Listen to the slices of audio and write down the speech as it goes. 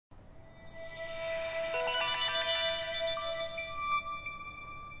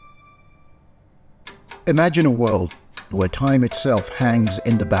Imagine a world where time itself hangs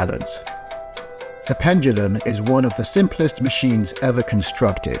in the balance. The pendulum is one of the simplest machines ever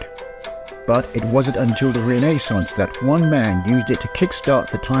constructed. But it wasn't until the Renaissance that one man used it to kickstart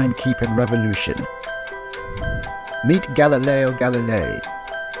the timekeeping revolution. Meet Galileo Galilei,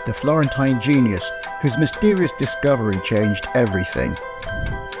 the Florentine genius whose mysterious discovery changed everything.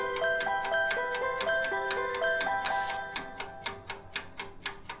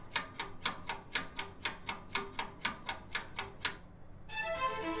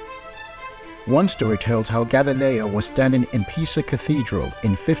 One story tells how Galileo was standing in Pisa Cathedral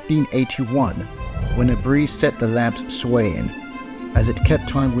in 1581 when a breeze set the lamps swaying. As it kept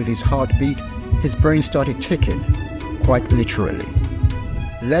time with his heartbeat, his brain started ticking, quite literally.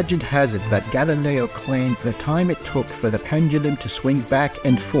 Legend has it that Galileo claimed the time it took for the pendulum to swing back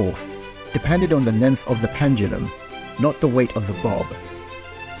and forth depended on the length of the pendulum, not the weight of the bob.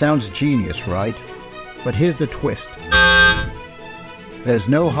 Sounds genius, right? But here's the twist. There's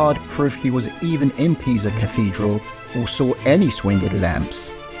no hard proof he was even in Pisa Cathedral or saw any swinging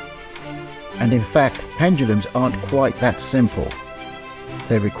lamps. And in fact, pendulums aren't quite that simple.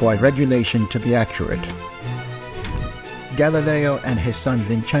 They require regulation to be accurate. Galileo and his son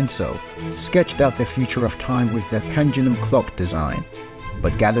Vincenzo sketched out the future of time with their pendulum clock design,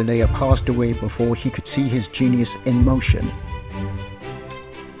 but Galileo passed away before he could see his genius in motion.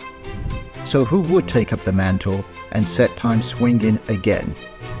 So who would take up the mantle and set time swinging again?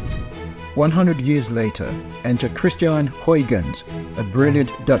 100 years later, enter Christian Huygens, a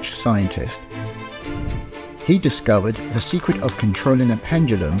brilliant Dutch scientist. He discovered the secret of controlling a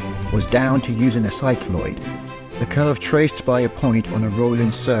pendulum was down to using a cycloid, the curve traced by a point on a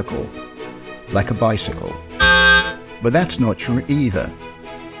rolling circle, like a bicycle. But that's not true either.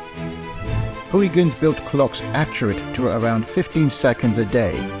 Huygens built clocks accurate to around 15 seconds a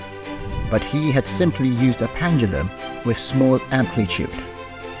day, but he had simply used a pendulum with small amplitude.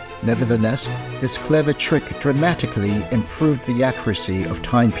 Nevertheless, this clever trick dramatically improved the accuracy of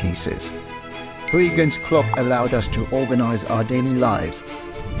timepieces. Huygens' clock allowed us to organize our daily lives,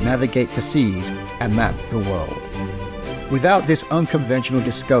 navigate the seas, and map the world. Without this unconventional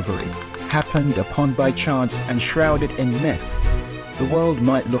discovery, happened upon by chance and shrouded in myth, the world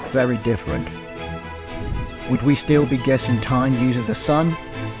might look very different. Would we still be guessing time using the sun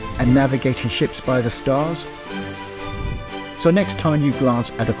and navigating ships by the stars? So next time you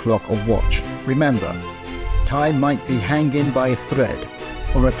glance at a clock or watch, remember, time might be hanging by a thread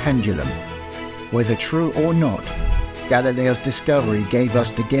or a pendulum. Whether true or not, Galileo's discovery gave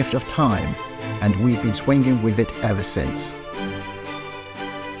us the gift of time, and we've been swinging with it ever since.